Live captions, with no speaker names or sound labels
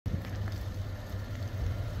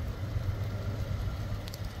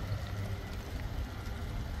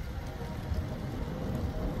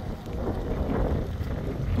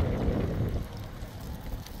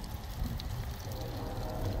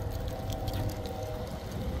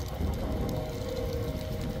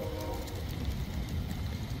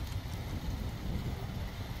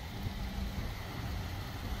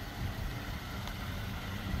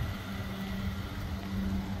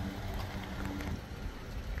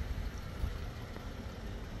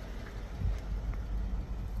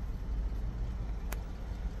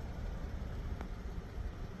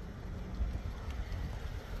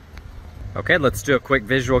Okay, let's do a quick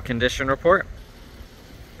visual condition report.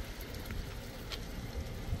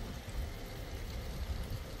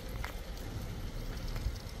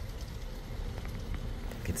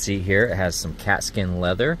 You can see here it has some cat skin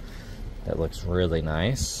leather that looks really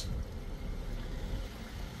nice.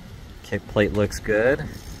 Kick plate looks good.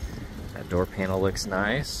 That door panel looks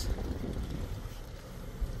nice.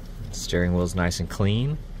 Steering wheel's nice and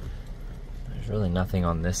clean. There's really nothing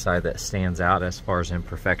on this side that stands out as far as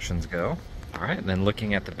imperfections go. Alright, and then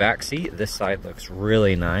looking at the back seat, this side looks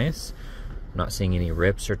really nice. I'm not seeing any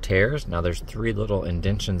rips or tears. Now there's 3 little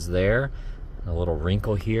indentions there, a little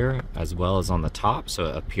wrinkle here, as well as on the top, so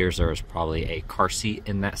it appears there is probably a car seat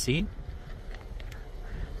in that seat.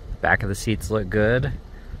 Back of the seats look good.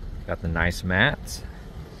 Got the nice mats.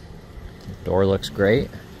 Door looks great.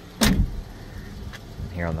 And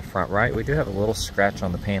here on the front right, we do have a little scratch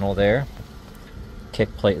on the panel there.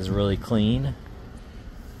 Kick plate is really clean.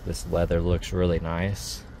 This leather looks really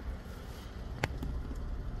nice.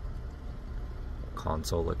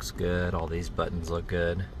 Console looks good. All these buttons look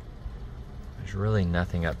good. There's really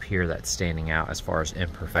nothing up here that's standing out as far as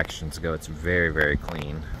imperfections go. It's very, very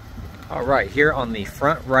clean. All right, here on the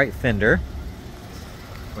front right fender,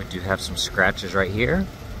 we do have some scratches right here.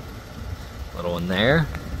 Little one there.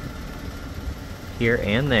 Here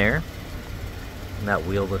and there. And that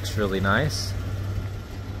wheel looks really nice.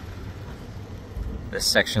 This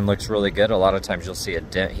section looks really good. A lot of times you'll see a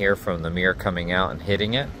dent here from the mirror coming out and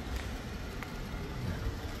hitting it.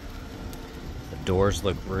 The doors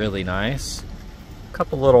look really nice. A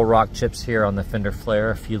couple little rock chips here on the fender flare,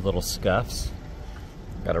 a few little scuffs.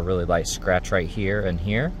 Got a really light scratch right here and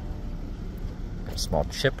here. Got a small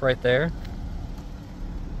chip right there.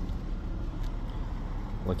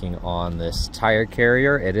 Looking on this tire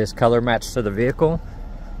carrier, it is color matched to the vehicle.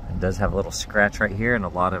 It does have a little scratch right here, and a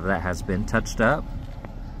lot of that has been touched up.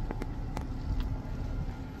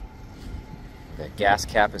 The gas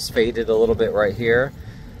cap is faded a little bit right here,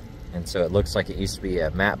 and so it looks like it used to be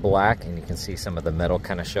a matte black, and you can see some of the metal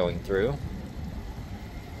kind of showing through.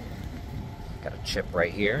 Got a chip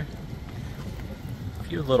right here. A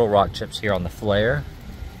few little rock chips here on the flare.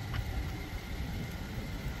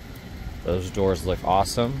 Those doors look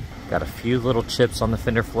awesome. Got a few little chips on the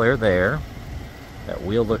fender flare there. That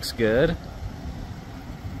wheel looks good. Of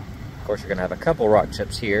course, you're gonna have a couple rock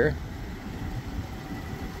chips here.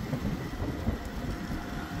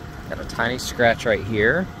 Got a tiny scratch right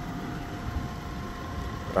here.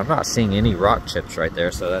 But I'm not seeing any rock chips right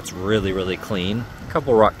there, so that's really, really clean. A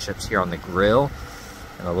couple rock chips here on the grill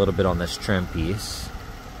and a little bit on this trim piece.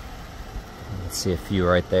 Let's see a few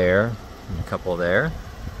right there and a couple there.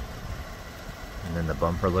 And then the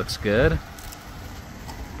bumper looks good.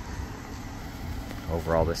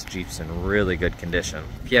 Overall, this Jeep's in really good condition.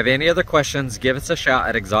 If you have any other questions, give us a shout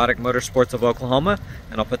at Exotic Motorsports of Oklahoma,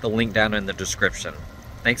 and I'll put the link down in the description.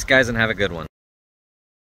 Thanks guys, and have a good one.